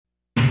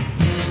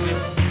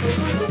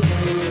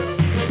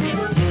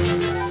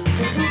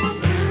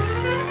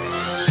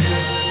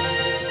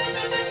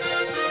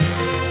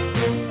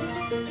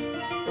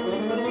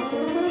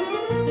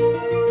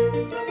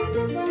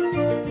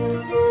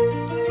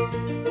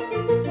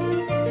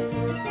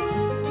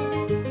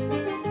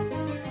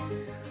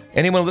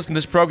Anyone listening to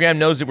this program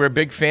knows that we're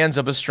big fans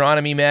of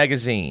Astronomy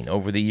Magazine.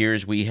 Over the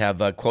years, we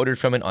have quoted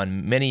from it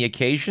on many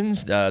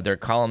occasions. Their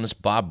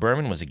columnist, Bob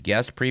Berman, was a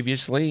guest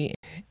previously.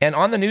 And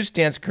on the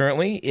newsstands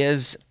currently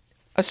is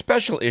a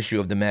special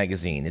issue of the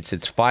magazine. It's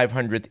its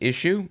 500th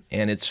issue,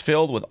 and it's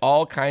filled with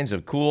all kinds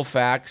of cool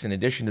facts in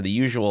addition to the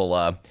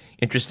usual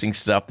interesting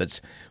stuff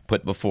that's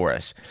put before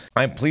us.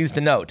 I'm pleased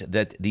to note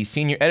that the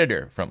senior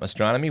editor from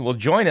Astronomy will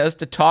join us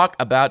to talk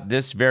about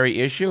this very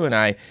issue, and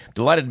I'm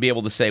delighted to be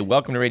able to say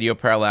welcome to Radio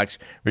Parallax,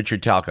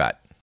 Richard Talcott.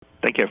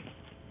 Thank you.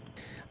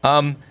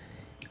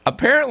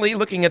 Apparently,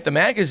 looking at the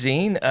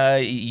magazine,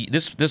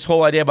 this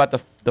whole idea about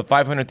the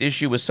 500th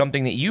issue was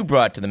something that you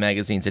brought to the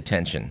magazine's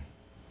attention.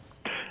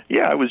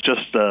 Yeah, I was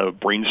just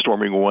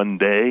brainstorming one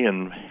day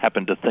and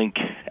happened to think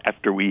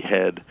after we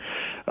had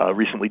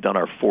recently done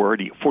our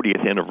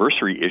 40th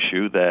anniversary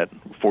issue that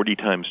 40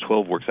 times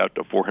 12 works out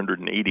to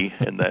 480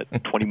 and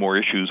that 20 more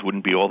issues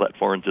wouldn't be all that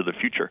far into the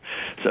future.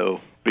 So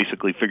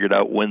basically figured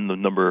out when the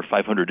number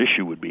 500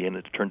 issue would be, and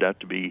it turned out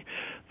to be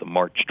the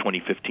March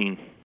 2015.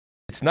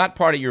 It's not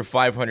part of your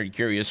 500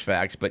 Curious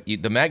Facts, but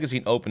the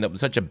magazine opened up with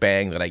such a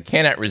bang that I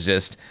cannot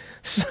resist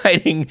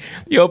citing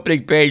the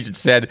opening page that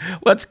said,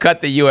 "Let's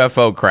cut the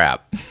UFO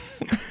crap."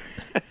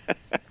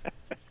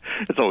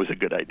 It's always a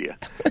good idea.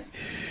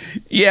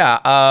 Yeah,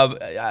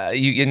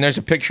 and there's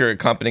a picture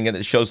accompanying it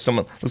that shows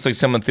someone, looks like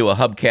someone threw a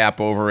hubcap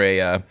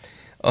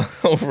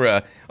over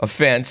a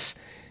fence,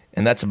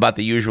 and that's about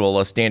the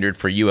usual standard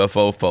for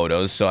UFO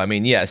photos. So, I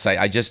mean, yes,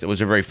 it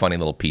was a very funny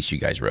little piece you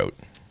guys wrote.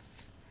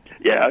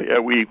 Yeah,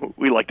 we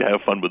like to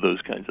have fun with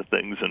those kinds of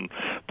things and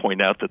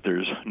point out that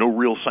there's no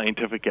real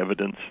scientific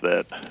evidence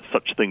that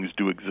such things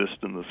do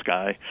exist in the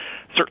sky.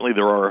 Certainly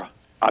there are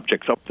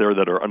objects up there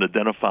that are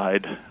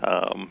unidentified,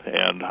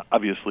 and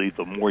obviously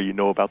the more you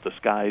know about the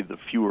sky, the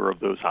fewer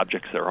of those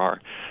objects there are.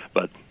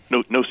 But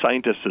no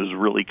scientist has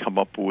really come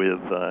up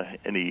with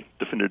any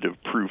definitive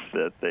proof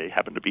that they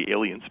happen to be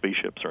alien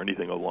spaceships or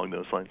anything along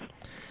those lines.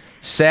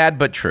 Sad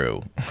but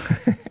true.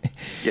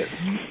 Yes.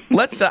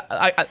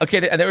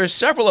 There are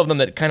several of them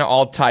that kind of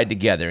all tied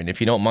together, and if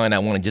you don't mind, I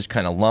want to just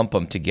kind of lump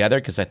them together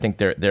because I think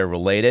they're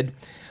related.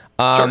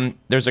 Sure.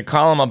 There's a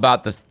column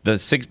about the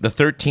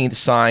 13th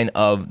sign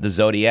of the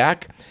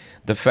zodiac.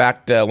 The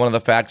fact, one of the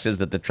facts is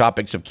that the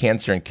tropics of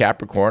Cancer and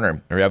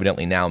Capricorn are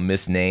evidently now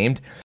misnamed.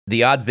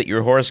 The odds that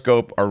your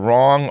horoscope are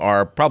wrong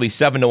are probably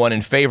 7-1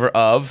 in favor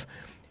of.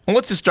 Well,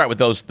 let's just start with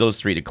those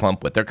three to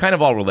clump with. They're kind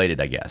of all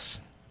related, I guess.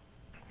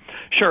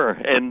 Sure,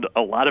 and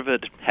a lot of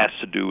it has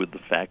to do with the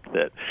fact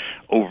that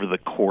over the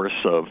course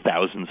of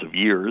thousands of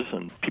years,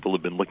 and people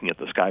have been looking at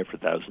the sky for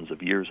thousands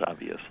of years,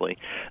 obviously,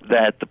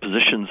 that the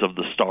positions of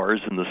the stars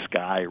in the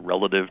sky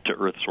relative to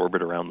Earth's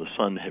orbit around the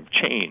sun have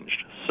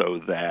changed, so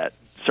that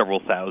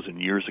several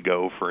thousand years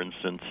ago, for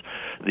instance,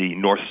 the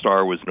North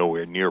Star was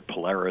nowhere near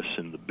Polaris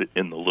in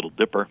the Little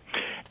Dipper,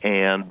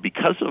 and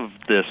because of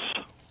this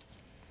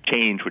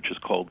change, which is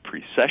called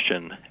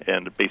precession,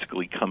 and it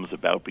basically comes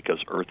about because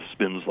Earth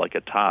spins like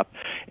a top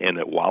and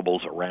it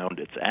wobbles around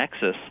its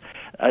axis.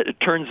 It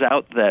turns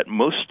out that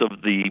most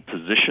of the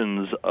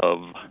positions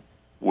of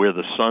where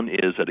the sun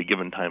is at a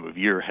given time of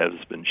year has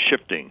been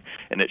shifting,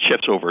 and it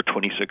shifts over a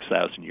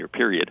 26,000-year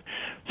period.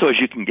 So as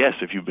you can guess,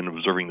 if you've been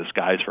observing the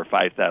skies for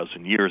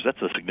 5,000 years,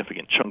 that's a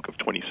significant chunk of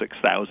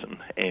 26,000,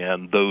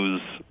 and those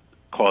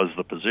cause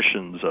the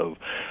positions of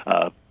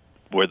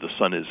where the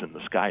sun is in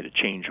the sky to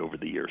change over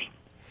the years.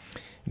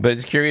 But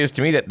it's curious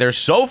to me that they're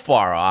so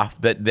far off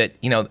that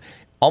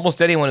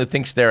almost anyone who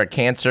thinks they're a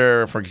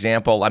Cancer, for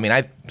example, I mean,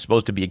 I'm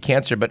supposed to be a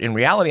Cancer, but in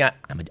reality,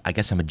 I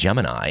guess I'm a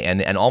Gemini,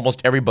 and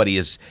almost everybody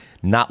is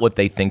not what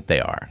they think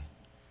they are.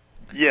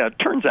 Yeah, it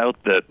turns out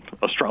that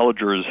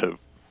astrologers have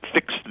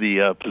fixed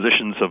the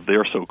positions of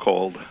their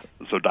so-called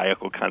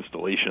zodiacal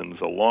constellations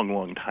a long,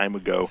 long time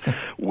ago,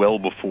 well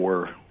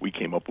before we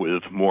came up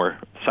with more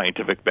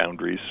scientific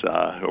boundaries,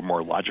 or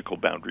more logical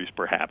boundaries,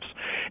 perhaps.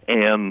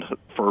 And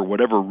for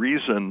whatever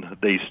reason,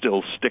 they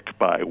still stick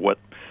by what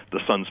the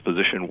sun's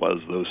position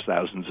was those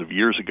thousands of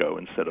years ago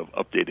instead of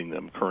updating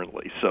them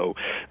currently. So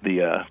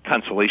the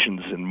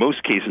constellations in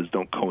most cases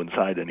don't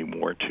coincide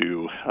anymore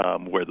to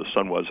where the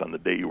sun was on the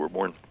day you were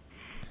born.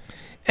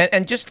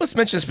 And just let's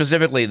mention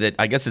specifically that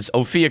I guess it's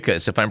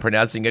Ophiuchus, if I'm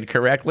pronouncing it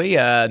correctly,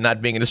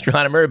 not being an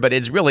astronomer, but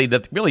it's really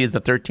is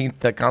the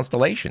 13th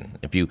constellation.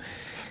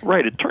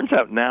 Right. It turns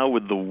out now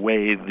with the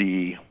way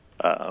the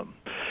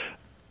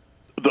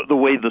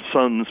way the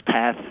sun's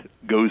path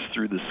goes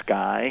through the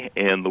sky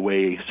and the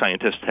way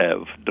scientists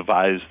have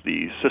devised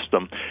the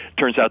system, it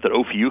turns out that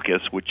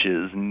Ophiuchus, which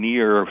is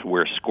near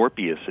where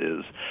Scorpius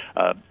is,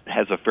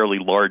 has a fairly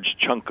large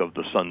chunk of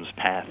the sun's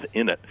path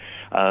in it,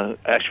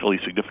 actually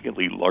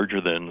significantly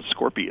larger than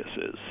Scorpius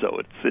is.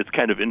 So it's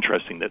kind of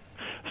interesting that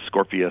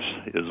Scorpius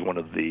is one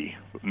of the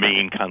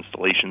main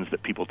constellations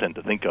that people tend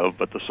to think of,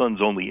 but the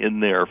sun's only in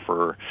there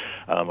for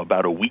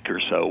about a week or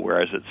so,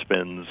 whereas it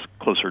spends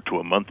closer to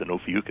a month in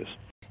Ophiuchus.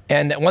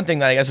 And one thing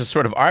that I guess is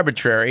sort of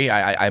arbitrary,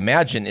 I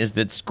imagine, is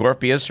that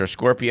Scorpius or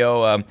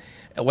Scorpio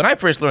When I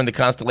first learned the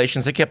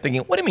constellations, I kept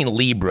thinking, "What do you mean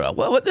Libra?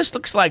 Well, this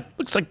looks like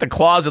the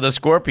claws of the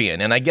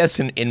Scorpion." And I guess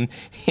in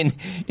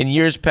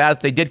years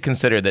past, they did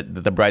consider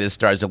that the brightest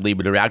stars of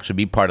Libra to actually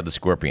be part of the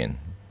Scorpion.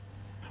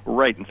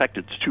 Right. In fact,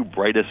 its two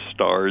brightest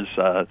stars,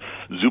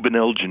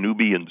 Zubin-el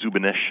Janubi and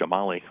Zubin-esh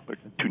Shamali, are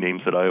two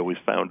names that I always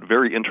found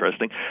very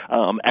interesting,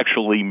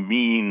 actually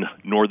mean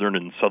northern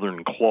and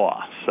southern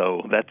claw.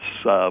 So that's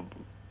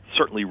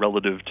certainly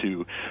relative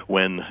to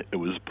when it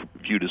was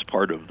viewed as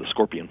part of the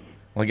Scorpion.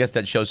 Well, I guess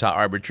that shows how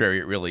arbitrary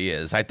it really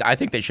is. I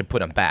think they should put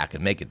them back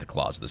and make it the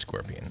claws of the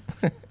Scorpion.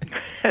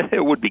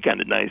 It would be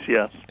kind of nice,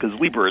 yeah, because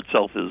Libra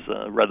itself is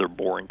a rather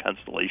boring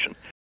constellation.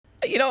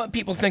 You know,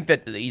 people think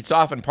that it's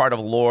often part of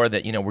lore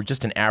that, we're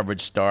just an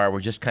average star. We're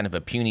just kind of a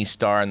puny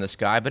star in the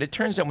sky. But it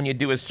turns out when you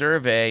do a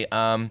survey,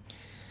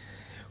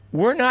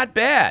 we're not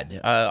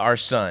bad. Our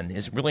sun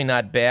is really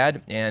not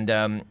bad. And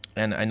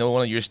I know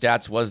one of your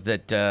stats was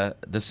that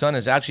the sun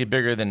is actually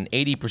bigger than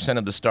 80%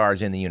 of the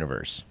stars in the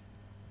universe.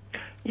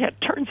 Yeah,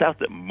 it turns out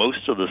that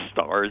most of the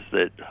stars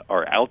that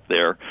are out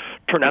there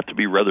turn out to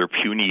be rather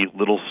puny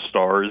little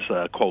stars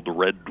called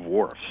red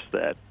dwarfs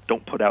that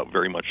don't put out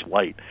very much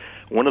light.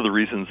 One of the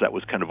reasons that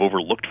was kind of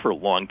overlooked for a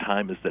long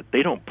time is that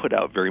they don't put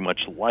out very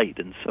much light,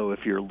 and so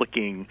if you're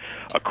looking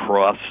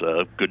across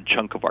a good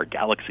chunk of our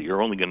galaxy,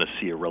 you're only going to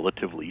see a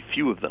relatively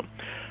few of them.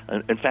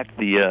 In fact,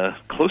 the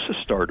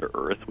closest star to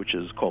Earth, which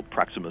is called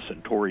Proxima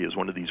Centauri, is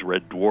one of these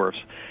red dwarfs,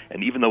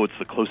 and even though it's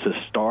the closest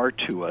star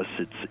to us,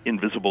 it's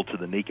invisible to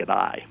the naked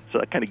eye. So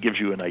that kind of gives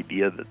you an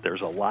idea that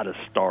there's a lot of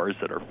stars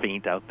that are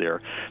faint out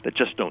there that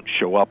just don't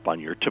show up on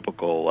your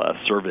typical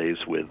surveys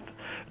with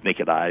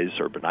naked eyes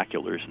or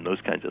binoculars and those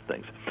kinds of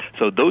things.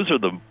 So those are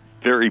the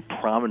very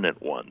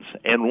prominent ones.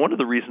 And one of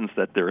the reasons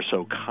that they're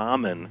so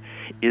common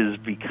is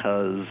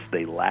because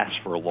they last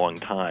for a long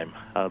time.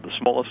 The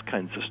smallest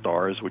kinds of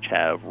stars, which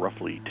have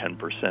roughly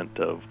 10%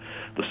 of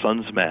the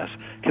sun's mass,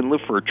 can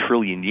live for 1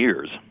 trillion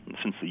years. And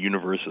since the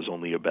universe is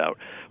only about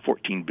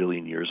 14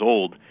 billion years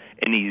old,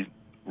 any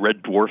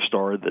red dwarf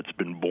star that's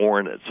been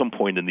born at some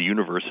point in the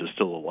universe is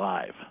still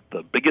alive.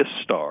 The biggest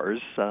stars,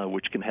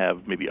 which can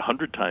have maybe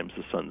 100 times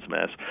the sun's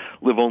mass,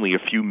 live only a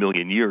few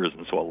million years,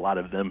 and so a lot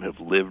of them have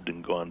lived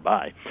and gone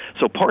by.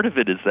 So part of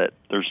it is that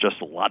there's just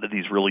a lot of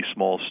these really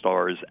small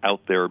stars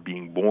out there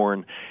being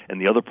born, and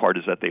the other part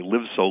is that they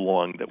live so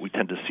long that we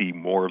tend to see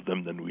more of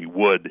them than we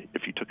would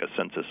if you took a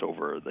census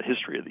over the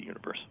history of the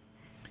universe.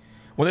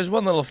 Well, there's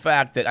one little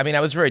fact that, I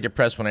was very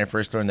depressed when I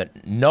first learned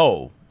that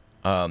no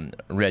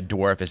red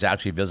dwarf is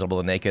actually visible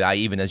to the naked eye,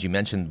 even as you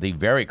mentioned, the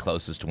very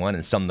closest one,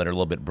 and some that are a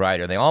little bit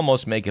brighter. They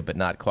almost make it, but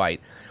not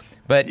quite.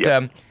 But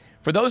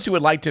for those who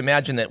would like to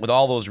imagine that with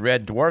all those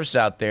red dwarfs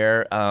out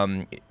there,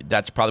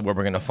 that's probably where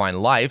we're going to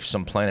find life,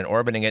 some planet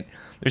orbiting it.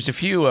 There's a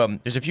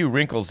few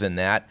wrinkles in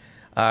that.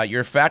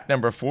 Your fact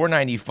number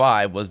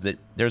 495 was that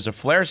there's a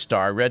flare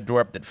star, red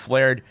dwarf, that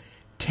flared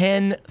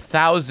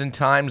 10,000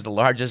 times the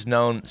largest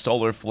known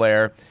solar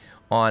flare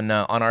on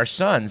our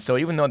sun. So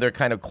even though they're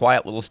kind of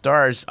quiet little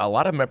stars, a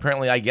lot of them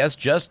apparently, I guess,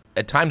 just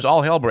at times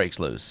all hell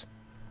breaks loose.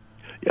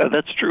 Yeah,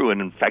 that's true,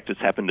 and in fact it's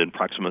happened in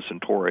Proxima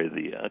Centauri,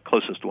 the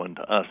closest one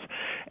to us.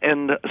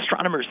 And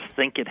astronomers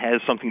think it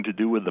has something to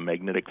do with the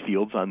magnetic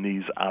fields on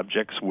these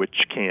objects, which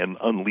can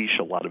unleash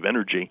a lot of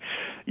energy.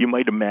 You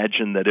might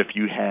imagine that if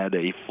you had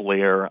a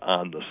flare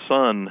on the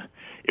sun,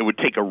 it would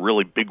take a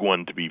really big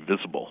one to be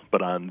visible.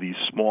 But on these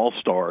small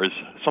stars,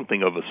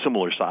 something of a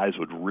similar size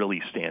would really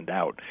stand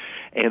out.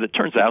 And it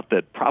turns out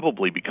that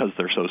probably because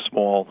they're so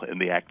small and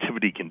the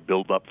activity can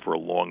build up for a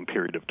long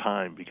period of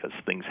time because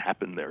things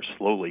happen there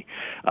slowly,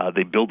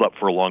 they build up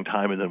for a long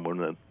time, and then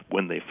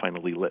when they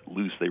finally let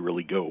loose, they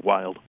really go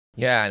wild.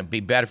 Yeah, and it'd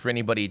be bad for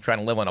anybody trying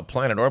to live on a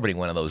planet orbiting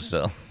one of those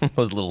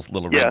those little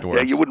red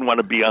dwarfs. Yeah, you wouldn't want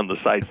to be on the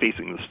side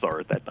facing the star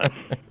at that time.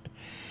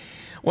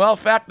 Well,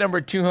 fact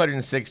number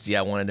 260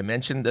 I wanted to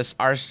mention,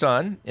 our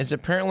sun is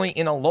apparently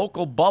in a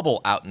local bubble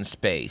out in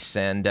space,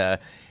 and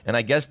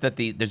I guess that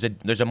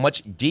there's a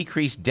much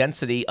decreased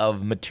density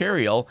of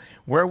material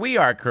where we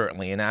are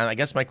currently, and I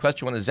guess my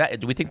question is that,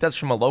 do we think that's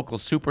from a local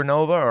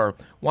supernova, or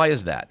why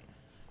is that?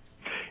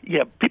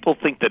 Yeah, people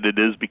think that it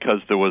is because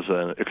there was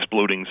an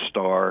exploding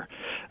star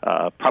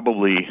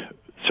probably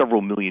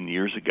several million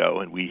years ago,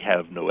 and we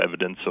have no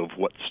evidence of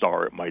what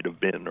star it might have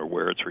been or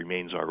where its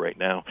remains are right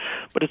now.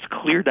 But it's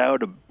cleared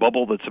out a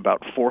bubble that's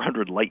about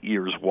 400 light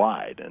years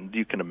wide, and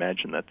you can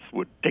imagine that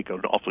would take an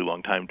awfully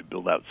long time to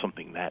build out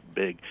something that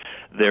big.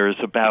 There's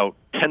about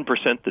 10%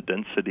 the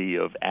density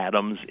of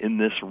atoms in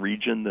this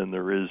region than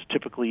there is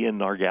typically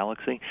in our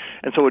galaxy,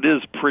 and so it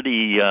is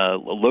pretty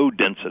low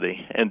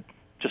density. And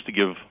just to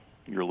give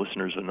your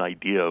listeners an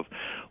idea of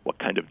what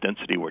kind of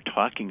density we're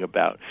talking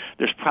about,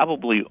 there's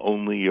probably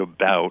only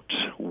about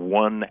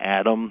one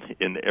atom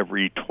in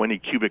every 20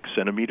 cubic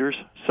centimeters.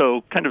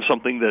 So kind of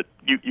something that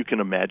you can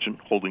imagine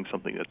holding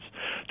something that's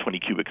 20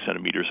 cubic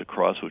centimeters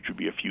across, which would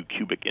be a few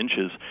cubic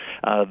inches.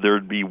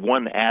 There'd be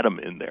one atom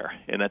in there.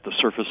 And at the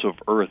surface of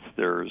Earth,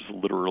 there's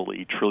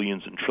literally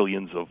trillions and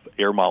trillions of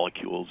air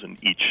molecules in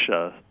each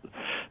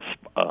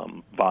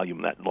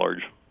volume that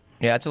large.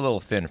 Yeah, it's a little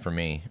thin for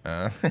me.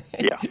 Yeah,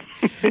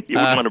 you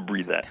wouldn't want to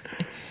breathe that.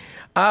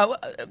 Uh,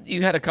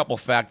 you had a couple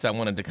facts I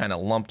wanted to kind of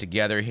lump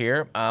together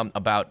here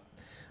about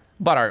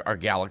our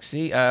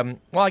galaxy. Well,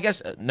 I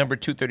guess number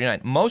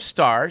 239. Most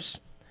stars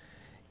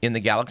in the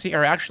galaxy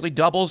are actually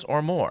doubles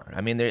or more.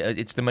 I mean,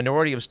 it's the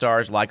minority of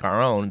stars like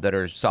our own that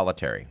are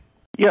solitary.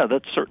 Yeah,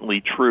 that's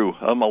certainly true.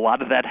 A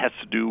lot of that has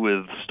to do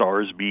with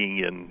stars being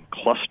in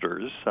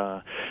clusters.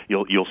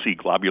 You'll see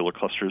globular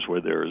clusters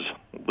where there's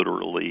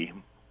literally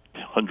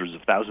hundreds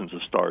of thousands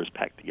of stars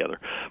packed together.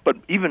 But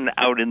even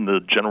out in the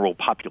general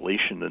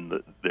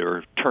population,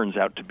 there turns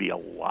out to be a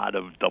lot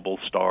of double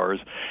stars.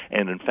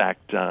 And in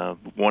fact,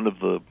 one of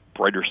the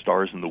brighter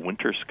stars in the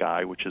winter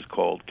sky, which is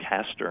called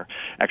Castor,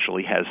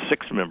 actually has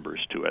 6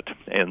 members to it.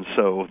 And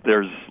so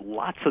there's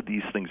lots of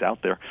these things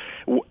out there.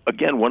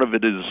 Again, one of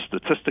it is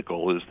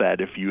statistical, is that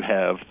if you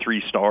have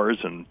 3 stars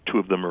and 2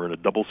 of them are in a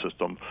double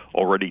system,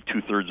 already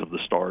 2/3 of the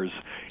stars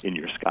in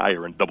your sky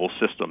are in double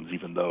systems,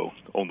 even though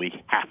only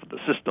half of the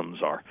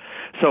systems are.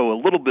 So a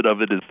little bit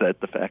of it is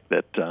that the fact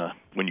that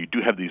when you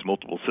do have these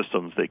multiple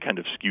systems, they kind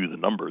of skew the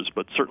numbers,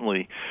 but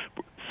certainly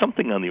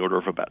something on the order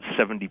of about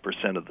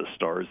 70% of the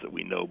stars that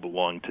we know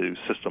belong to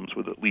systems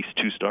with at least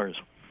 2 stars.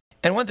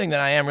 And one thing that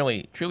I am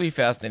really, truly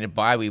fascinated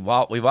by, we've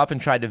often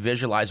tried to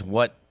visualize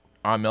what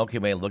our Milky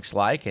Way looks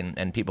like,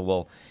 and people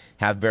will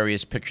have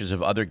various pictures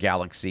of other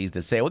galaxies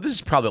that say, well, this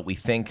is probably what we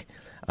think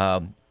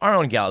our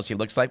own galaxy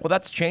looks like. Well,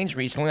 that's changed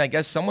recently. I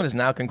guess someone has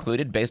now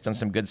concluded, based on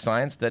some good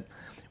science, that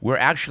we're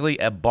actually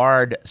a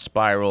barred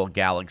spiral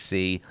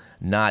galaxy,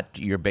 not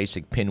your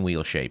basic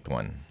pinwheel-shaped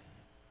one.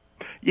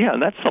 Yeah,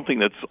 and that's something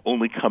that's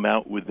only come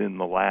out within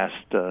the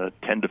last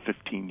 10 to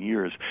 15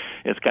 years.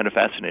 It's kind of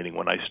fascinating.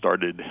 When I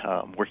started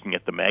working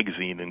at the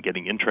magazine and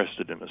getting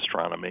interested in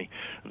astronomy,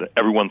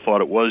 everyone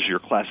thought it was your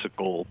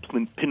classical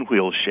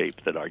pinwheel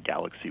shape that our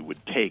galaxy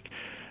would take.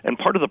 And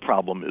part of the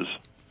problem is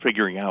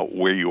figuring out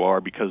where you are,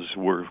 because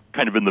we're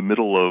kind of in the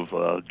middle of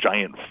a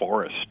giant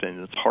forest,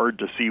 and it's hard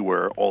to see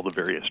where all the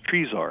various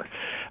trees are.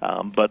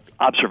 But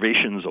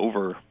observations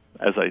over,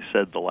 as I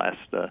said, the last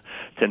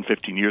 10,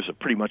 15 years have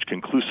pretty much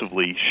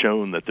conclusively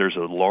shown that there's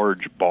a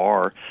large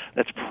bar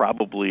that's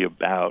probably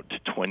about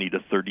 20 to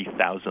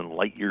 30,000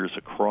 light years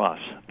across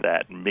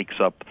that makes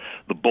up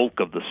the bulk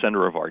of the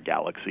center of our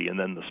galaxy, and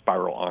then the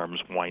spiral arms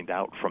wind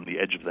out from the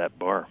edge of that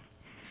bar.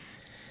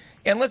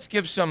 And let's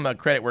give some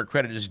credit where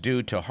credit is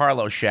due to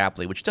Harlow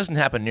Shapley, which doesn't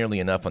happen nearly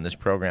enough on this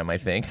program, I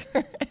think.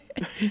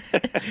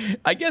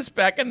 I guess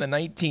back in the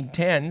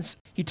 1910s,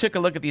 he took a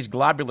look at these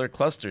globular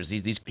clusters,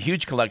 these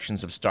huge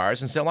collections of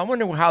stars, and said, well, I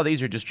wonder how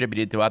these are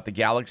distributed throughout the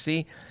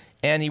galaxy.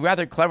 And he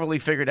rather cleverly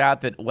figured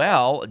out that,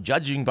 well,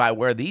 judging by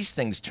where these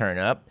things turn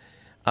up,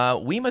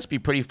 we must be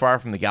pretty far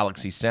from the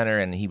galaxy center,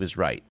 and he was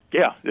right.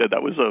 Yeah,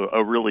 that was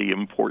a really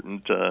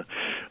important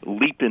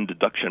leap in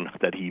deduction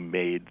that he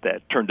made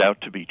that turned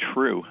out to be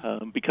true,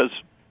 because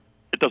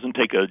it doesn't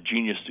take a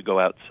genius to go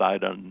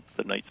outside on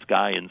the night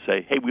sky and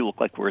say, hey, we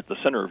look like we're at the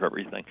center of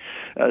everything.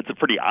 It's a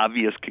pretty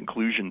obvious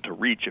conclusion to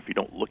reach if you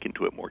don't look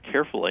into it more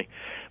carefully.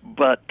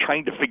 But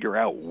trying to figure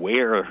out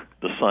where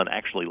the sun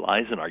actually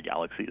lies in our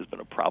galaxy has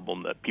been a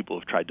problem that people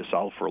have tried to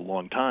solve for a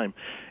long time.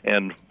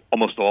 And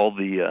almost all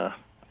the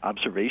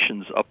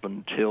observations up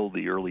until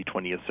the early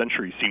 20th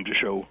century seem to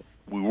show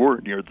we were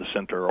near the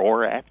center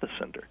or at the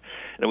center.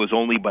 And it was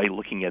only by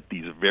looking at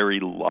these very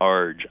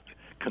large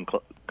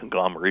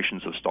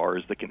conglomerations of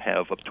stars that can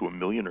have up to 1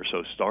 million or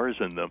so stars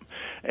in them,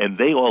 and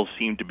they all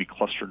seem to be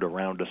clustered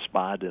around a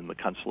spot in the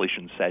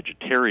constellation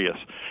Sagittarius,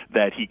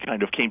 that he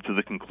kind of came to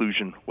the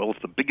conclusion, well,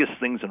 if the biggest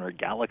things in our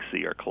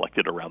galaxy are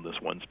collected around this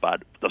one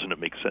spot, doesn't it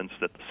make sense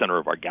that the center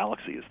of our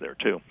galaxy is there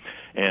too?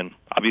 And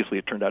obviously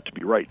it turned out to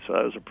be right, so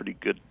that was a pretty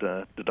good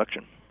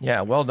deduction. Yeah,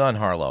 well done,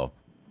 Harlow.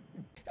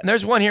 And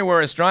there's one here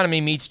where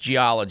astronomy meets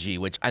geology,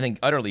 which I think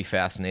utterly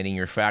fascinating.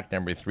 Your fact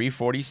number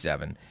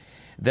 347,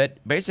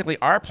 that basically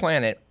our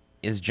planet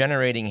is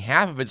generating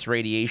half of its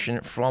radiation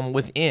from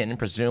within,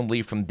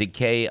 presumably from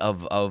decay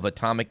of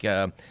atomic,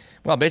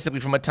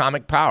 basically from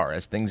atomic power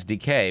as things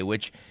decay,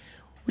 which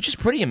is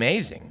pretty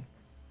amazing.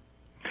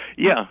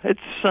 Yeah,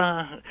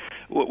 it's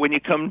when you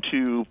come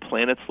to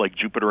planets like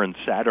Jupiter and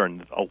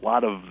Saturn, a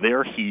lot of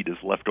their heat is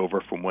left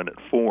over from when it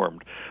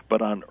formed.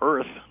 But on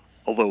Earth,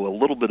 although a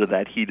little bit of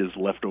that heat is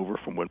left over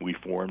from when we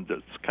formed,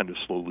 it's kind of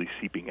slowly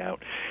seeping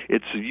out.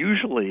 It's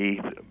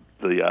usually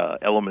the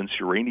elements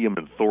uranium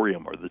and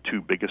thorium are the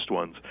 2 biggest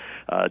ones,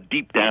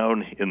 deep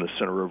down in the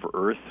center of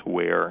Earth,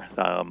 where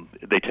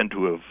they tend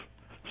to have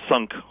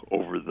sunk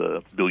over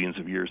the billions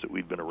of years that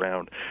we've been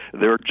around.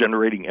 They're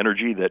generating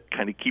energy that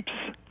kind of keeps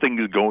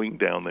things going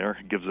down there,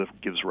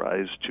 gives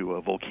rise to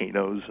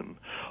volcanoes and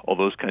all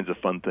those kinds of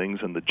fun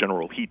things, and the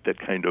general heat that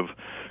kind of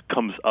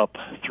comes up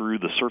through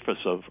the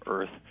surface of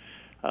Earth.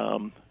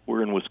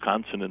 We're in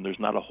Wisconsin, and there's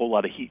not a whole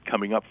lot of heat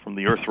coming up from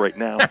the Earth right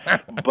now.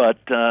 But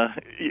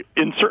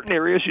in certain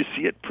areas, you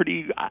see it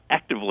pretty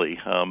actively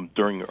around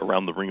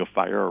the Ring of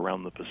Fire,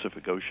 around the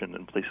Pacific Ocean,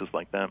 and places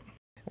like that.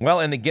 Well,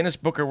 in the Guinness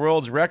Book of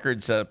World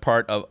Records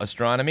part of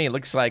astronomy, it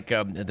looks like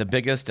the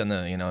biggest and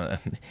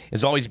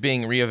is always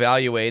being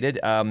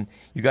reevaluated.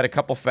 You got a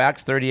couple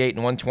facts: 38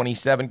 and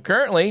 127.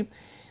 Currently,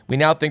 we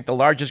now think the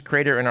largest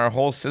crater in our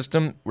whole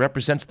system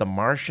represents the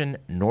Martian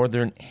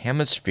northern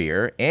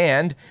hemisphere,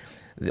 and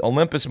the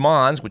Olympus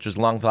Mons, which was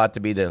long thought to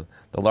be the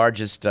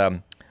largest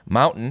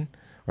mountain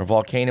or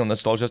volcano in the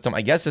solar system,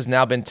 I guess has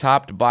now been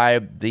topped by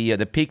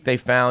the peak they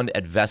found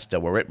at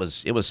Vesta, where it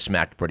was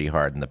smacked pretty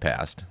hard in the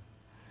past.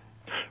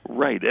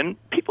 Right, and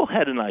people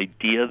had an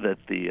idea that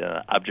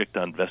the object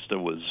on Vesta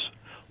was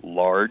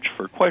large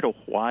for quite a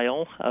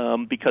while,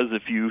 because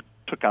if you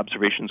took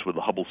observations with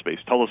the Hubble Space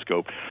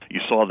Telescope, you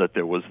saw that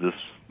there was this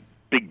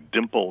big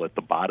dimple at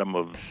the bottom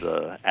of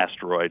the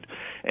asteroid,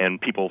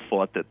 and people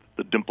thought that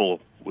the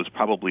dimple was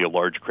probably a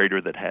large crater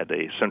that had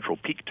a central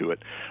peak to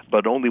it.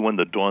 But only when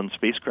the Dawn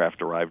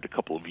spacecraft arrived a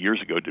couple of years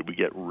ago did we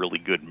get really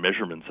good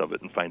measurements of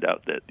it and find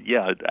out that,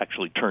 it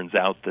actually turns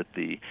out that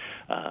the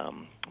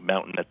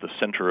mountain at the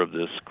center of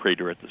this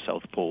crater at the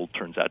South Pole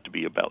turns out to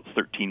be about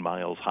 13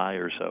 miles high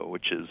or so,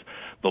 which is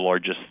the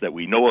largest that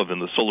we know of in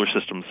the solar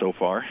system so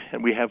far.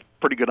 And we have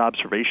pretty good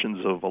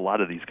observations of a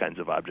lot of these kinds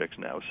of objects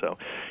now, so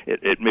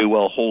it may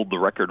well hold the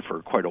record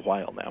for quite a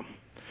while now.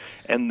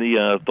 And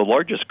the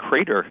largest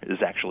crater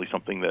is actually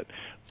something that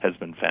has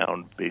been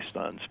found based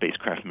on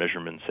spacecraft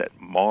measurements at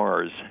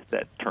Mars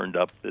that turned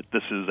up that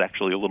this is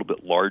actually a little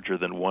bit larger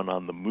than one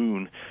on the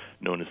Moon,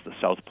 known as the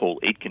South Pole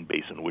Aitken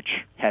Basin, which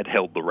had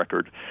held the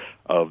record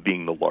of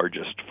being the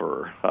largest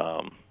for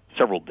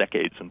several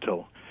decades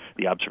until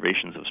the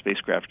observations of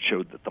spacecraft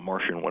showed that the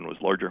Martian one was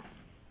larger.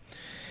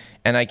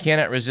 And I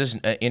cannot resist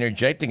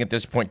interjecting at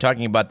this point,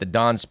 talking about the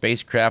Dawn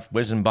spacecraft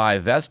whizzing by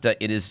Vesta.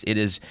 It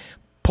is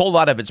pulled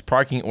out of its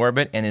parking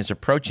orbit and is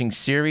approaching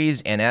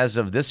Ceres, and as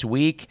of this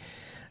week,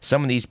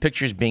 some of these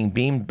pictures being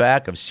beamed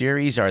back of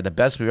Ceres are the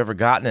best we've ever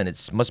gotten, and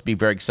it must be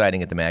very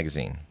exciting at the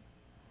magazine.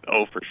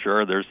 Oh, for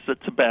sure.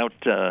 It's about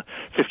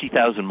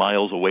 50,000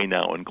 miles away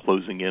now and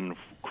closing in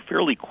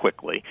fairly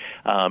quickly.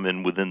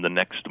 And within the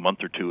next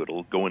month or two,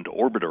 it'll go into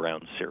orbit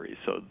around Ceres.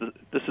 So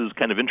this is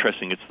kind of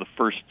interesting. It's the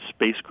first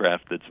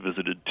spacecraft that's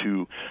visited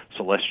two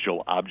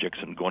celestial objects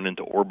and gone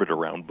into orbit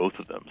around both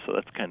of them. So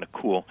that's kind of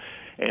cool.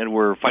 And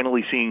we're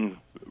finally seeing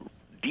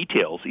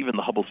details. Even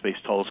the Hubble Space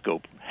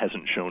Telescope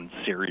hasn't shown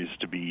Ceres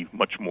to be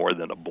much more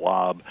than a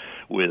blob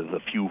with a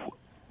few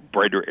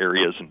brighter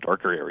areas and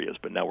darker areas,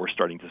 but now we're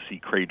starting to see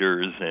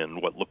craters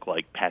and what look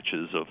like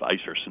patches of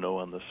ice or snow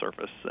on the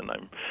surface, and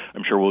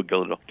I'm sure we'll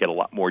get a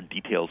lot more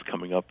details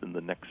coming up in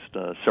the next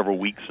several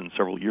weeks and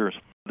several years.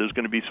 There's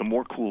going to be some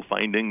more cool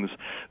findings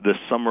this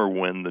summer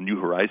when the New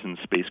Horizons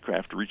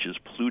spacecraft reaches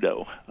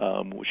Pluto,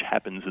 which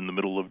happens in the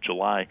middle of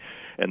July,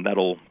 and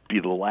that'll be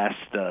the last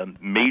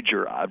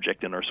major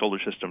object in our solar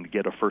system to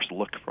get a first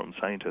look from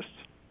scientists.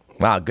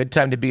 Wow, good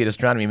time to be at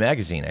Astronomy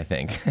Magazine, I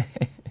think.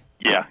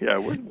 Yeah,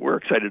 we're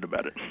excited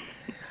about it.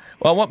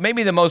 Well, what may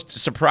be the most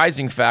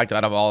surprising fact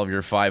out of all of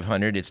your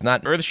 500, it's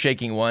not an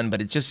earth-shaking one,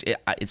 but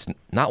it's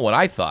not what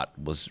I thought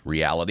was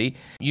reality.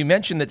 You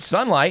mentioned that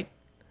sunlight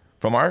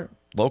from our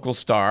local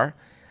star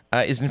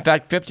is in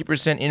fact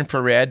 50%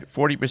 infrared,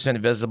 40%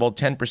 visible,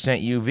 10%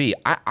 UV.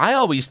 I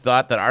always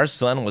thought that our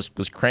sun was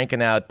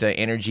cranking out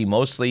energy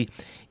mostly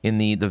in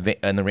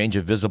the range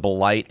of visible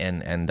light,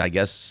 and I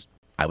guess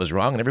I was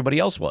wrong and everybody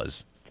else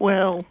was.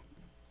 Well,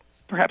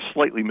 perhaps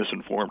slightly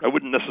misinformed. I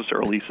wouldn't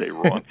necessarily say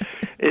wrong.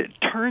 It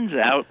turns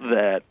out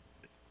that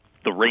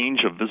the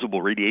range of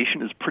visible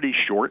radiation is pretty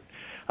short.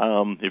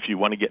 If you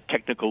want to get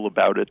technical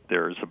about it,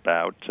 there's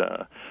about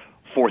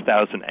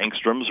 4,000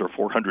 angstroms or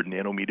 400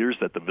 nanometers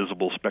that the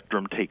visible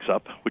spectrum takes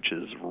up, which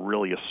is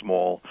really a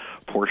small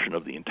portion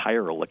of the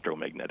entire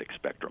electromagnetic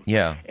spectrum.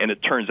 Yeah. And it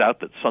turns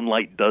out that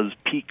sunlight does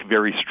peak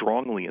very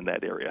strongly in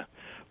that area.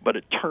 But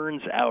it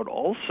turns out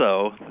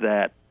also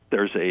that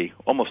there's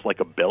almost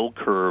like a bell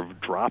curve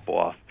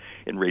drop-off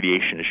in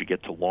radiation as you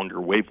get to longer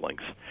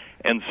wavelengths.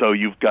 And so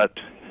you've got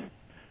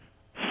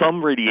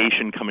some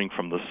radiation coming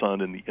from the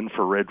sun in the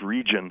infrared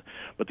region,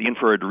 but the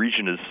infrared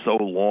region is so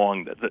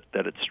long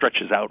that it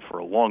stretches out for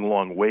a long,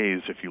 long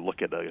ways if you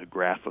look at a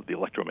graph of the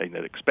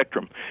electromagnetic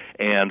spectrum.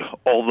 And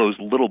all those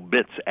little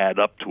bits add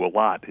up to a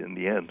lot in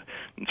the end.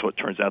 And so it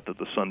turns out that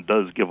the sun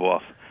does give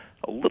off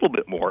a little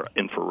bit more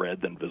infrared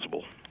than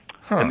visible.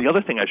 Huh. And the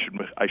other thing I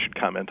should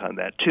comment on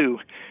that, too,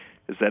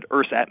 is that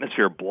Earth's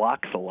atmosphere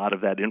blocks a lot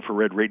of that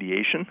infrared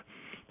radiation.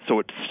 So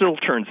it still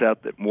turns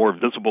out that more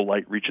visible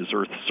light reaches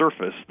Earth's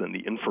surface than the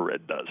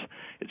infrared does.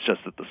 It's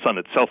just that the sun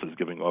itself is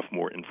giving off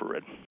more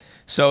infrared.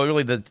 So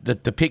really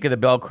the peak of the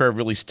bell curve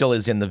really still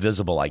is in the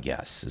visible, I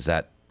guess. Is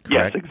that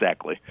correct? Yes,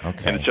 exactly.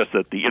 Okay. And it's just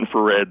that the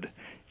infrared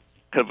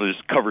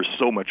covers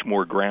so much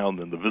more ground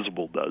than the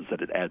visible does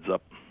that it adds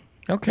up.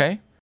 Okay.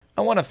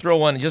 I want to throw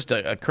one, just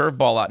a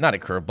curveball out. Not a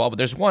curveball, but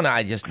there's one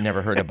I just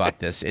never heard about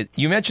this.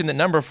 You mentioned that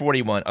number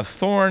 41, a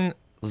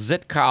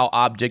Thorne-Zwickau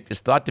object is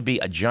thought to be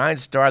a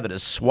giant star that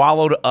has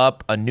swallowed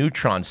up a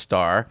neutron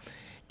star.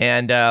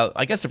 And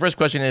I guess the first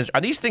question is, are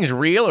these things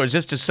real, or is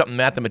this just something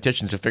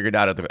mathematicians have figured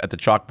out at the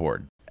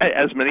chalkboard?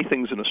 As many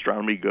things in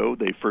astronomy go,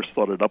 they first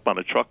thought it up on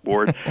a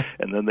chalkboard,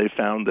 and then they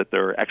found that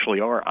there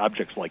actually are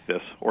objects like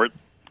this, or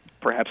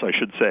perhaps I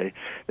should say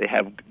they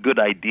have good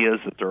ideas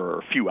that there are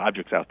a few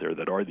objects out there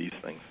that are these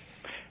things.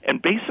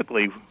 And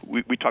basically,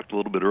 we talked a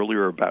little bit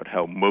earlier about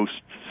how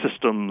most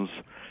systems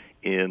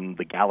in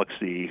the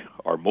galaxy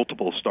are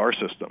multiple star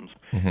systems.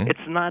 Mm-hmm.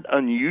 It's not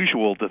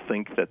unusual to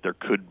think that there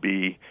could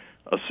be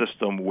a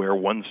system where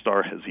one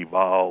star has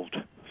evolved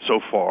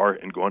so far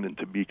and gone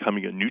into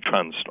becoming a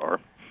neutron star,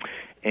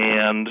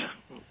 and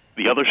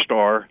the other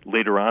star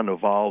later on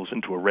evolves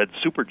into a red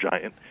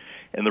supergiant,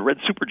 and the red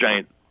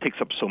supergiant takes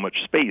up so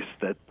much space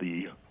that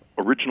the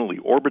originally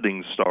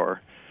orbiting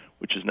star,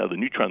 which is now the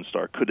neutron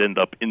star, could end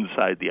up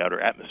inside the outer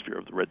atmosphere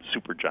of the red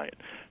supergiant.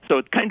 So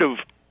it kind of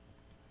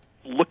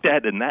looked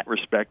at in that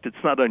respect,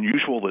 it's not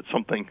unusual that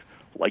something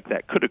like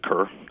that could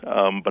occur,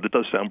 but it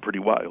does sound pretty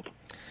wild.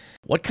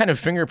 What kind of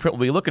fingerprint will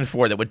we be looking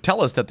for that would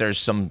tell us that there's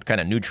some kind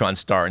of neutron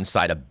star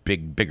inside a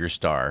bigger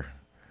star?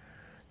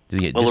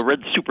 Well, a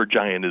red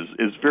supergiant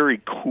is very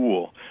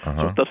cool.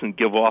 So it doesn't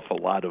give off a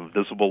lot of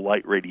visible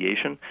light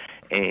radiation,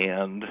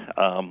 and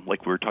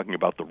like we were talking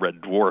about the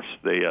red dwarfs,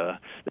 they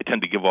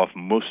tend to give off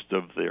most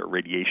of their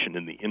radiation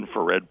in the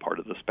infrared part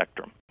of the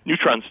spectrum.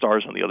 Neutron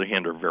stars, on the other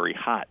hand, are very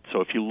hot. So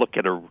if you look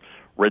at a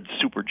red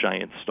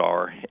supergiant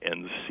star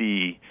and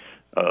see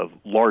a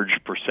large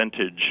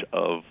percentage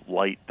of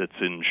light that's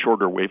in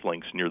shorter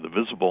wavelengths near the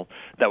visible,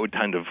 that would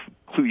kind of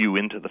clue you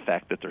into the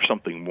fact that there's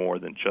something more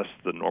than just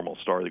the normal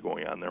star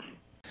going on there.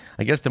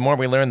 I guess the more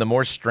we learn, the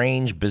more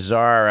strange,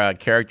 bizarre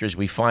characters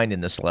we find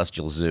in the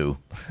celestial zoo.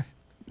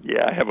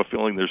 Yeah, I have a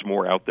feeling there's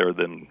more out there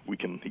than we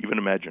can even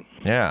imagine.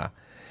 Yeah.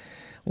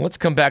 Well, let's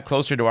come back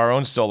closer to our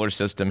own solar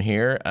system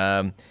here.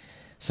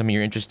 Some of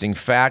your interesting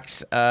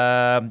facts.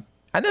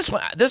 And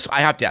this I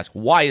have to ask,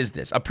 why is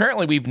this?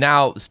 Apparently, we've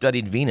now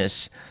studied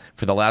Venus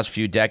for the last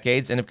few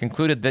decades and have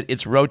concluded that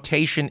its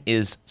rotation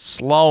is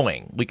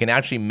slowing. We can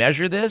actually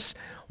measure this.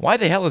 Why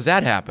the hell is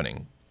that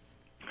happening?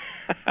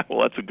 Well,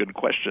 that's a good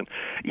question.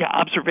 Yeah,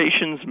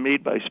 observations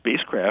made by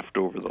spacecraft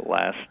over the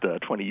last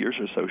 20 years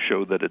or so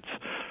show that it's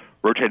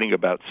rotating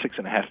about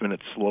 6.5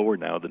 minutes slower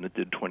now than it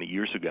did 20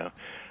 years ago.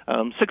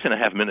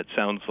 6.5 minutes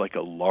sounds like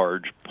a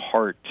large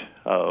part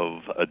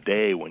of a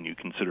day when you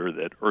consider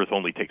that Earth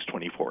only takes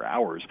 24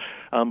 hours.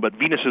 But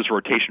Venus's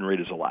rotation rate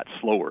is a lot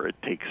slower. It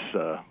takes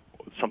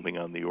something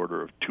on the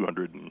order of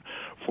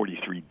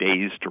 243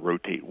 days to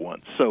rotate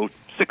once. So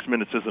 6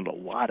 minutes isn't a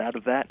lot out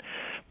of that,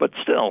 but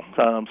still,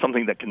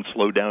 something that can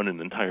slow down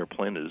an entire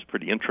planet is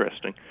pretty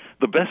interesting.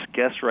 The best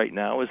guess right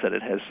now is that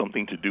it has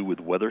something to do with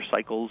weather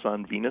cycles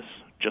on Venus,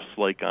 just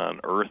like on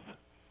Earth.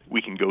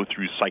 We can go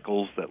through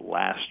cycles that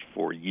last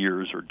for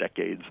years or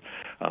decades,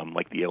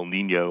 like the El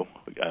Nino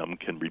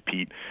can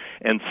repeat.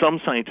 And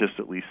some scientists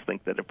at least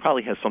think that it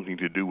probably has something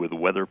to do with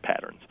weather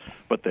patterns,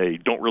 but they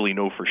don't really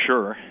know for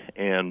sure.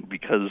 And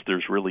because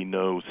there's really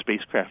no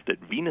spacecraft at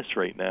Venus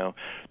right now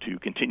to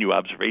continue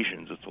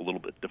observations, it's a little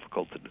bit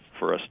difficult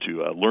for us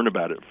to learn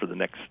about it for the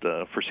next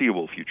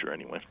foreseeable future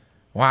anyway.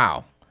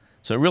 Wow.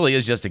 So it really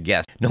is just a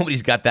guess.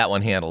 Nobody's got that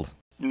one handled.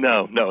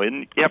 No,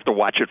 and you have to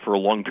watch it for a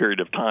long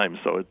period of time,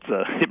 so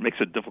it makes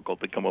it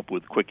difficult to come up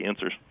with quick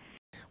answers.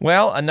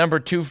 Well, a number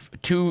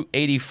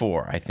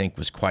 284, I think,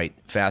 was quite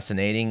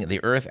fascinating.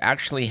 The Earth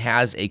actually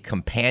has a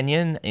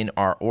companion in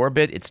our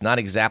orbit. It's not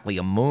exactly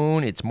a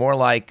moon. It's more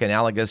like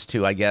analogous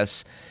to, I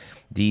guess,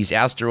 these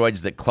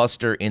asteroids that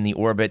cluster in the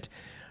orbit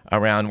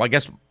around, well, I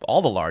guess,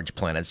 all the large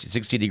planets,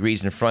 60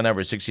 degrees in front of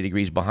or 60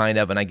 degrees behind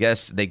of, and I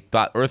guess they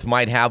thought Earth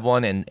might have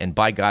one, and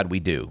by God, we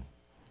do.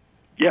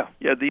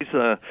 Yeah, these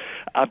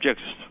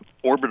objects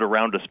orbit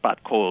around a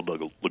spot called a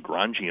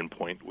Lagrangian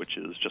point, which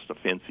is just a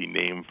fancy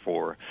name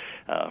for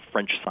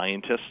French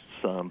scientists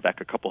back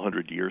a couple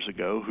hundred years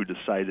ago who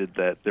decided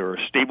that there are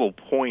stable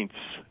points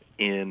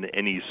in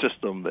any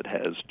system that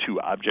has two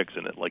objects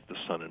in it, like the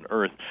Sun and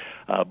Earth,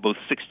 both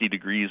 60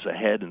 degrees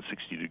ahead and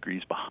 60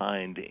 degrees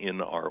behind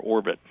in our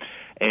orbit,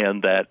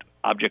 and that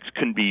objects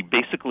can be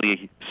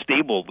basically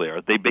stable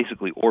there. They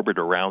basically orbit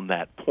around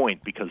that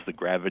point because the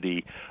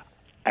gravity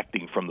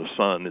acting from the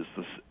sun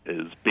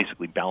is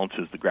basically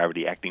balances the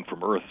gravity acting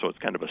from Earth, so it's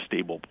kind of a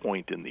stable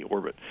point in the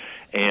orbit.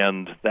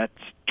 And that's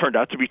turned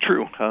out to be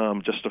true.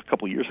 Just a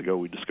couple years ago,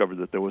 we discovered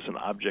that there was an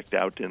object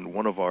out in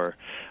one of our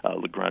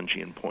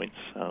Lagrangian points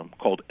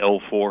called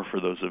L4, for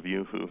those of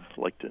you who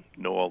like to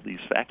know all these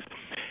facts.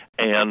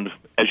 And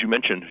as you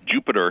mentioned,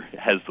 Jupiter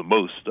has the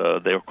most.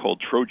 They're called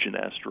Trojan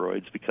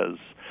asteroids because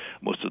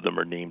most of them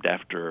are named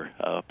after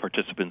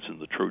participants in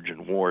the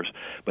Trojan Wars,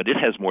 but it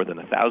has more than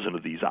 1,000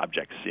 of these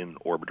objects in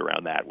orbit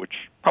around that, which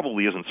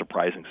probably isn't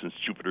surprising since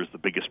Jupiter is the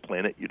biggest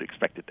planet. You'd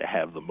expect it to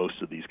have the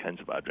most of these kinds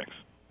of objects.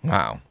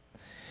 Wow.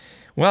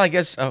 Well, I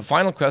guess a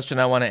final question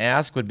I want to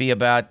ask would be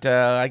about,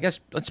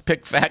 let's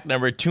pick fact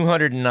number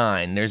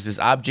 209. There's this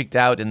object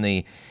out in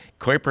the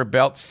Kuiper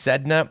Belt,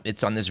 Sedna.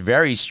 It's on this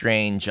very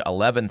strange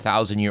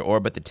 11,000-year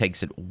orbit that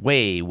takes it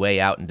way, way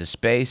out into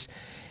space.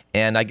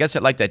 And I guess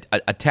I'd like to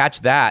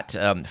attach that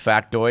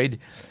factoid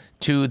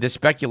to the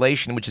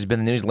speculation, which has been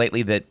in the news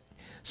lately, that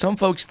Some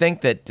folks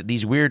think that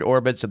these weird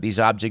orbits of these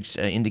objects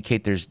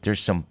indicate there's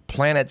some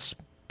planets,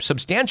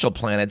 substantial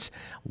planets,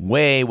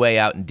 way, way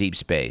out in deep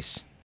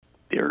space.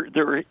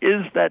 There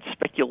is that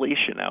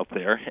speculation out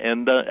there,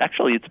 and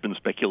actually it's been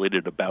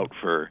speculated about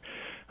for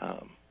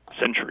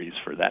centuries,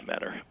 for that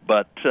matter.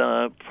 But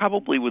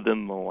probably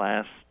within the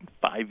last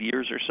 5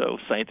 years or so,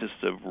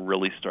 scientists have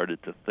really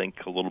started to think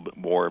a little bit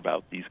more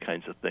about these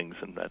kinds of things,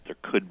 and that there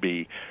could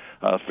be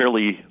a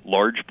fairly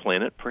large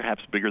planet,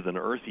 perhaps bigger than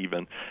Earth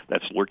even,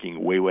 that's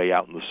lurking way, way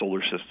out in the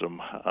solar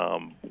system,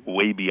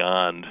 way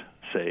beyond,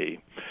 say,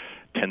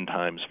 10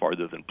 times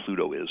farther than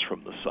Pluto is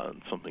from the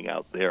sun, something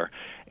out there.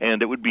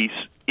 And it would be,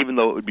 even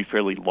though it would be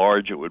fairly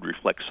large, it would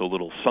reflect so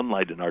little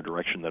sunlight in our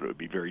direction that it would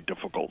be very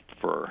difficult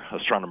for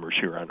astronomers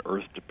here on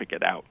Earth to pick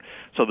it out.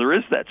 So there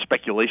is that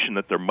speculation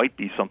that there might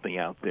be something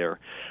out there.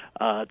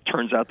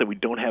 Turns out that we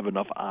don't have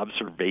enough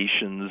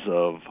observations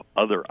of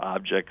other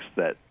objects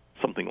that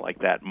something like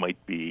that might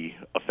be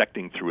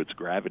affecting through its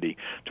gravity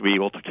to be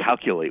able to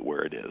calculate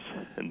where it is.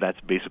 And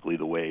that's basically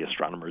the way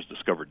astronomers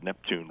discovered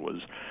Neptune,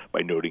 was by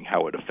noting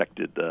how it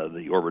affected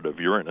the orbit of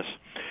Uranus.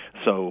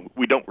 So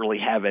we don't really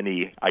have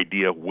any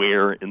idea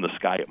where in the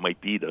sky it might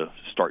be to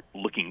start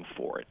looking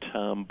for it.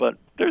 But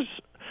there's,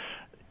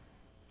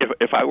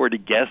 if I were to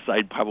guess,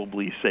 I'd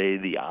probably say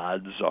the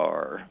odds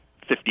are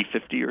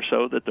 50-50 or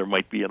so that there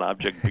might be an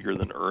object bigger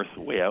than Earth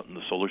way out in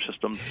the solar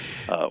system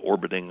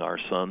orbiting our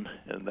sun,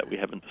 and that we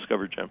haven't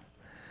discovered, Jim.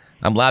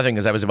 I'm laughing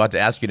because I was about to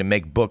ask you to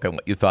make book on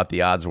what you thought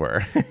the odds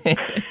were.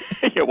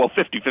 Yeah, well,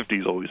 50-50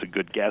 is always a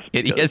good guess.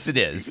 Yes, it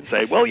is. You can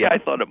say, well, yeah, I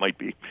thought it might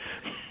be.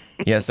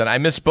 Yes, and I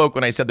misspoke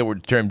when I said the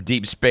word term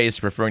deep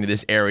space, referring to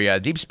this area.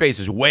 Deep space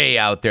is way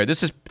out there.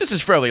 This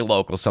is fairly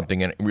local,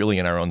 something really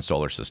in our own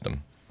solar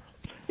system.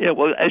 Yeah,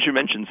 well, as you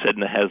mentioned,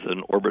 Sedna has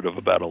an orbit of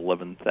about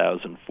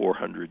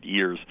 11,400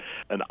 years.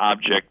 An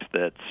object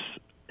that's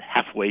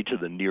halfway to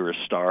the nearest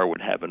star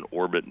would have an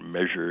orbit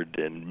measured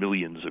in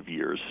millions of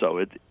years. So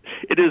it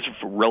is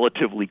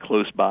relatively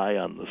close by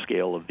on the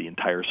scale of the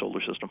entire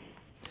solar system.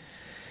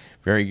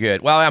 Very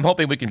good. Well, I'm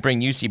hoping we can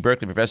bring UC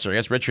Berkeley professor, I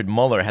guess Richard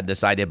Muller had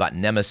this idea about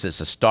Nemesis,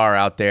 a star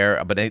out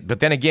there. But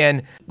then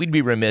again, we'd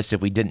be remiss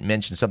if we didn't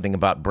mention something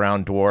about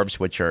brown dwarfs,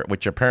 which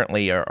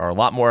apparently are a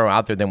lot more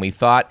out there than we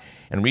thought.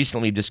 And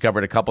recently we've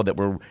discovered a couple that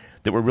were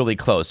really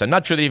close. I'm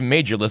not sure they even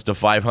made your list of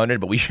 500,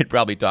 but we should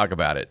probably talk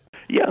about it.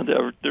 Yeah,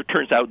 there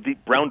turns out the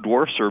brown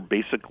dwarfs are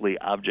basically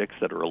objects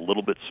that are a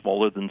little bit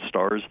smaller than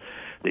stars.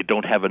 They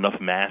don't have enough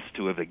mass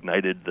to have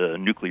ignited the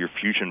nuclear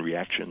fusion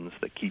reactions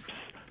that keeps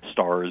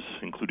stars,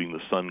 including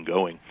the sun,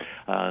 going.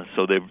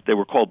 So they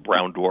were called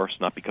brown dwarfs,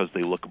 not because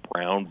they look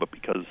brown, but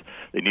because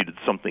they needed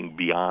something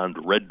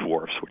beyond red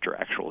dwarfs, which are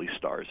actually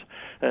stars.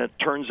 It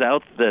turns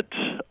out that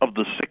of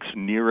the 6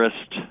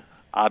 nearest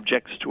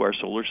objects to our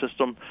solar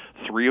system,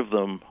 3 of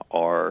them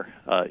are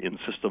in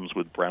systems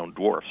with brown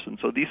dwarfs. And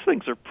so these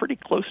things are pretty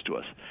close to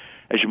us.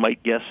 As you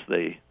might guess,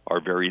 they are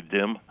very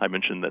dim. I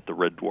mentioned that the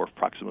red dwarf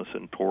Proxima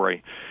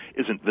Centauri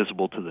isn't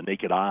visible to the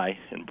naked eye,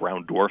 and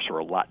brown dwarfs are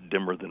a lot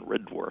dimmer than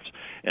red dwarfs.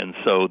 And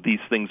so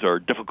these things are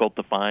difficult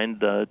to find.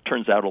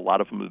 Turns out a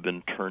lot of them have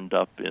been turned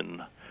up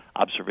in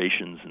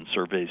observations and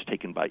surveys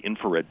taken by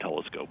infrared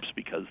telescopes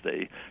because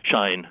they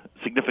shine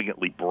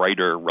significantly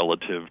brighter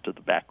relative to the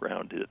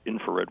background at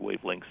infrared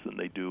wavelengths than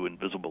they do in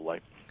visible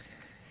light.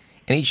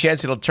 Any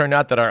chance it'll turn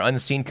out that our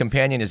unseen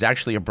companion is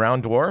actually a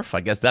brown dwarf?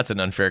 I guess that's an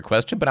unfair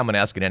question, but I'm going to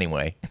ask it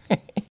anyway.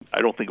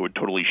 I don't think it would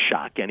totally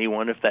shock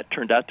anyone if that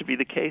turned out to be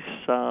the case.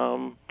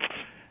 A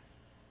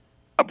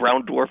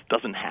brown dwarf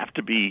doesn't have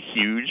to be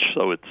huge,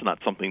 so it's not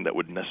something that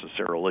would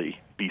necessarily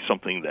be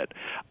something that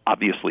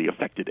obviously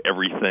affected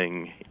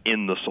everything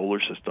in the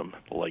solar system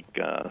like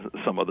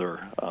some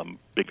other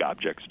big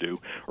objects do,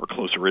 or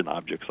closer in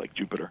objects like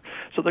Jupiter.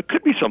 So there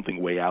could be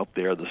something way out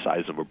there the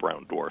size of a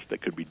brown dwarf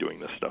that could be doing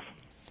this stuff.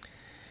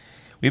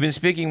 We've been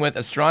speaking with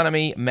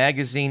Astronomy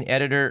Magazine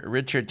editor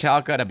Richard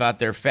Talcott about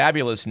their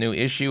fabulous new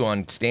issue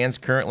on stands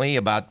currently.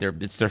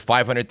 It's their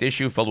 500th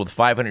issue, filled with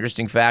 500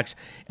 interesting facts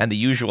and the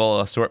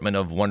usual assortment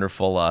of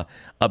wonderful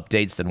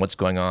updates and what's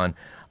going on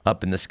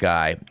up in the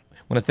sky.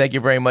 I want to thank you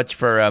very much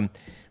for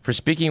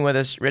speaking with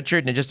us,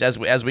 Richard. And just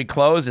as we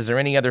close, is there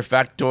any other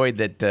factoid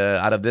that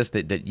out of this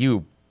that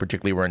you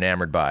particularly were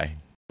enamored by?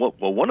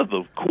 Well, one of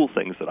the cool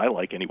things that I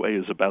like anyway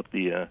is about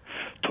the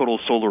total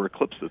solar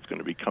eclipse that's going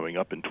to be coming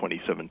up in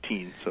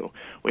 2017. So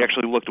we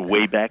actually looked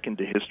way back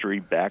into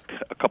history, back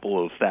a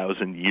couple of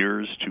thousand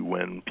years to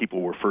when people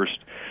were first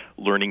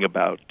learning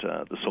about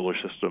the solar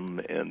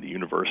system and the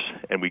universe.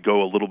 And we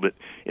go a little bit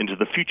into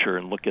the future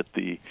and look at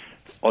the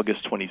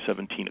August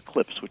 2017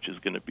 eclipse, which is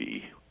going to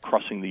be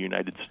crossing the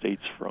United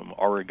States from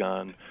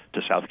Oregon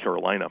to South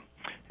Carolina.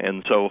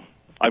 And so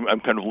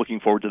I'm kind of looking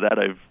forward to that.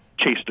 I've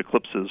chased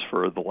eclipses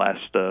for the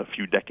last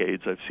few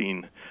decades. I've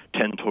seen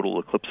 10 total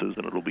eclipses,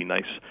 and it'll be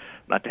nice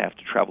not to have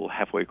to travel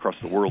halfway across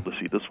the world to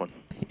see this one.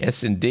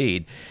 Yes,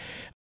 indeed.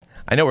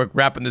 I know we're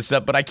wrapping this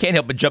up, but I can't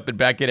help but jump it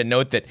back in and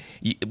note that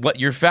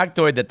your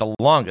factoid that the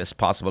longest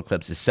possible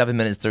eclipse is 7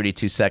 minutes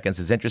 32 seconds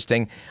is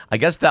interesting. I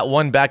guess that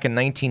one back in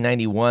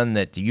 1991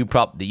 that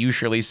you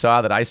surely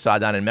saw, that I saw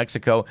down in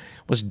Mexico,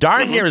 was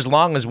darn near as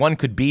long as one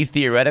could be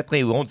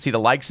theoretically. We won't see the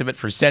likes of it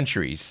for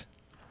centuries.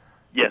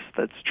 Yes,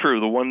 that's true.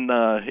 The one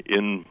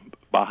in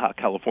Baja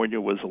California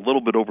was a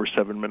little bit over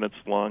 7 minutes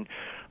long.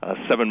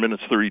 7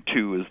 minutes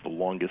 32 is the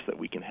longest that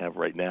we can have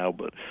right now,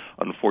 but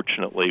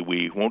unfortunately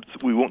we won't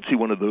see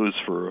one of those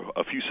for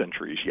a few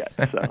centuries yet.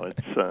 So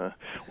it's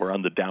we're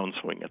on the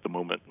downswing at the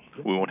moment.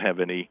 We won't have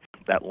any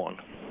that long.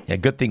 Yeah,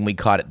 good thing we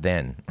caught it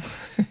then.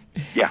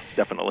 Yeah,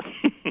 definitely.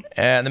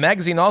 And the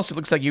magazine also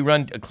looks like you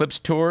run eclipse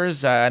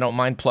tours. I don't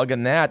mind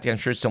plugging that. I'm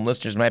sure some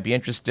listeners might be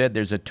interested.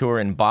 There's a tour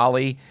in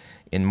Bali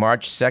in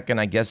March 2nd,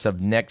 I guess,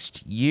 of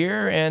next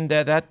year, and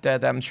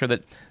that I'm sure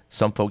that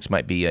some folks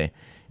might be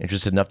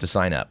interested enough to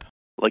sign up.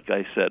 Like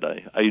I said,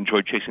 I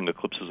enjoy chasing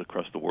eclipses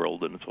across the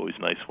world, and it's always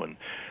nice when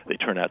they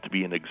turn out to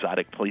be in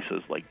exotic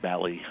places like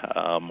Bali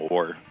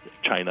or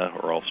China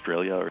or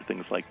Australia or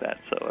things like that.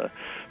 So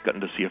I've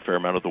gotten to see a fair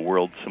amount of the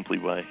world simply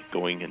by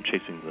going and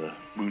chasing the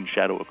moon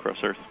shadow across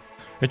Earth.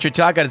 Richard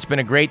Talcott, it's been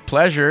a great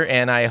pleasure,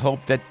 and I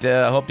hope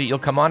that you'll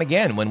come on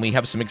again when we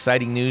have some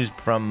exciting news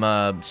from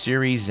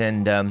Ceres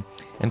and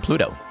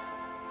Pluto.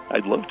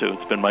 I'd love to.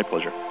 It's been my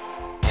pleasure.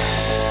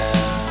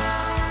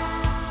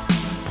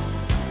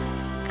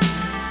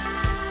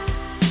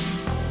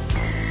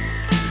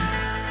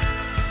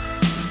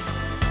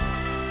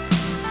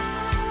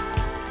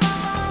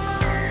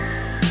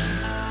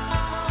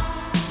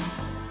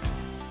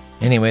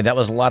 Anyway, that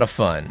was a lot of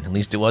fun. At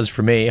least it was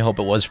for me. I hope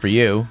it was for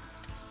you.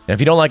 And if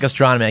you don't like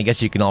astronomy, I guess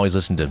you can always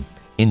listen to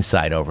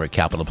Inside over at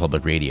Capital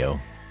Public Radio.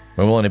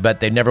 We're willing to bet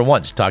they've never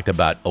once talked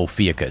about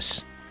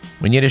Ophiuchus.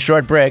 We need a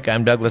short break.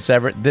 I'm Douglas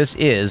Everett. This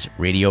is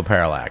Radio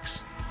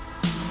Parallax.